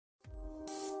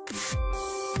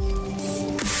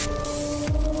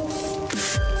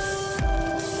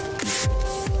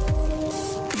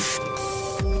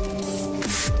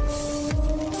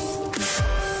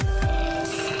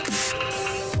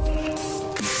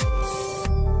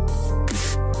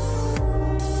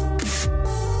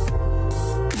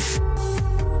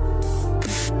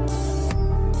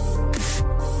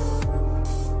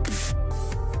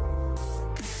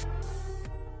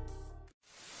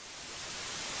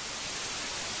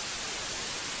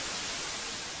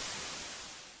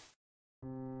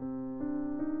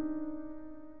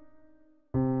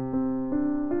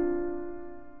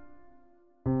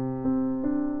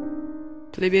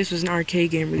Polybius was an arcade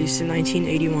game released in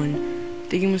 1981.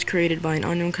 The game was created by an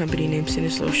unknown company named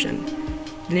Sinislotion.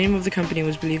 The name of the company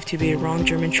was believed to be a wrong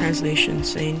German translation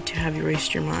saying to have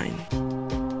erased your mind.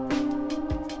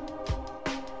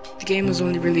 The game was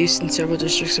only released in several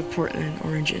districts of Portland,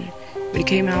 Oregon. When it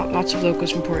came out, lots of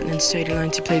locals from Portland stayed in line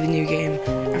to play the new game.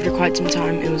 After quite some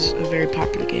time, it was a very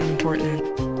popular game in Portland.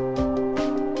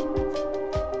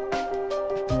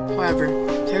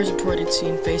 However, players reported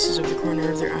seeing faces over the corner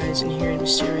of their eyes and hearing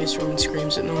mysterious Roman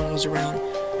screams that no one was around.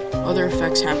 Other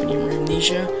effects happening were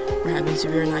amnesia or having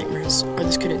severe nightmares.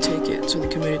 Others couldn't take it, so they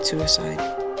committed suicide.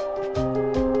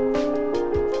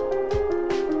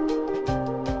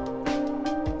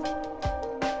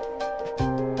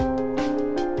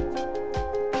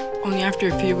 Only after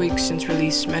a few weeks since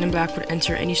release, Men in Black would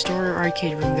enter any store or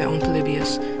arcade room that owned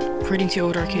Polybius. According to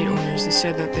old arcade owners, they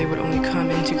said that they would only come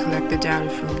in to collect the data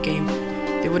from the game.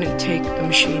 They wouldn't take the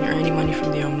machine or any money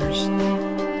from the owners.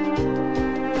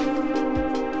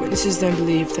 Witnesses then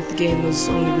believed that the game was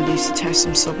only released to test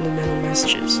some subliminal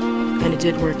messages, and it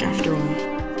did work after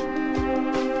all.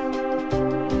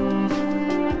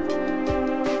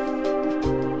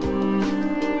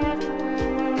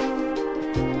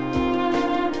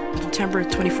 September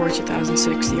 24,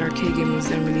 2006, the arcade game was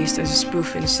then released as a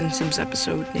spoof in a Simpsons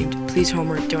episode named Please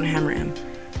Homer, Don't Hammer Him.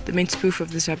 The main spoof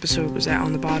of this episode was that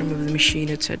on the bottom of the machine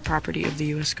it said property of the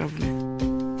US government.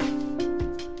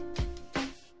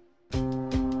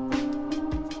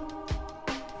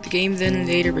 The game then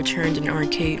later returned in an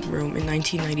arcade room in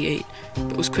 1998,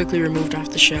 but was quickly removed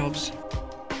off the shelves.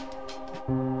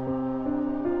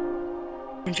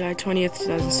 On July 20th,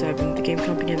 2007, the game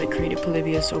company that created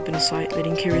Polybius opened a site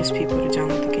letting curious people to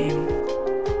download the game.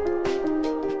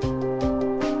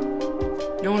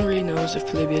 No one really knows if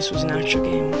Polybius was an actual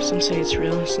game. Some say it's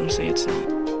real, some say it's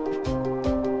not.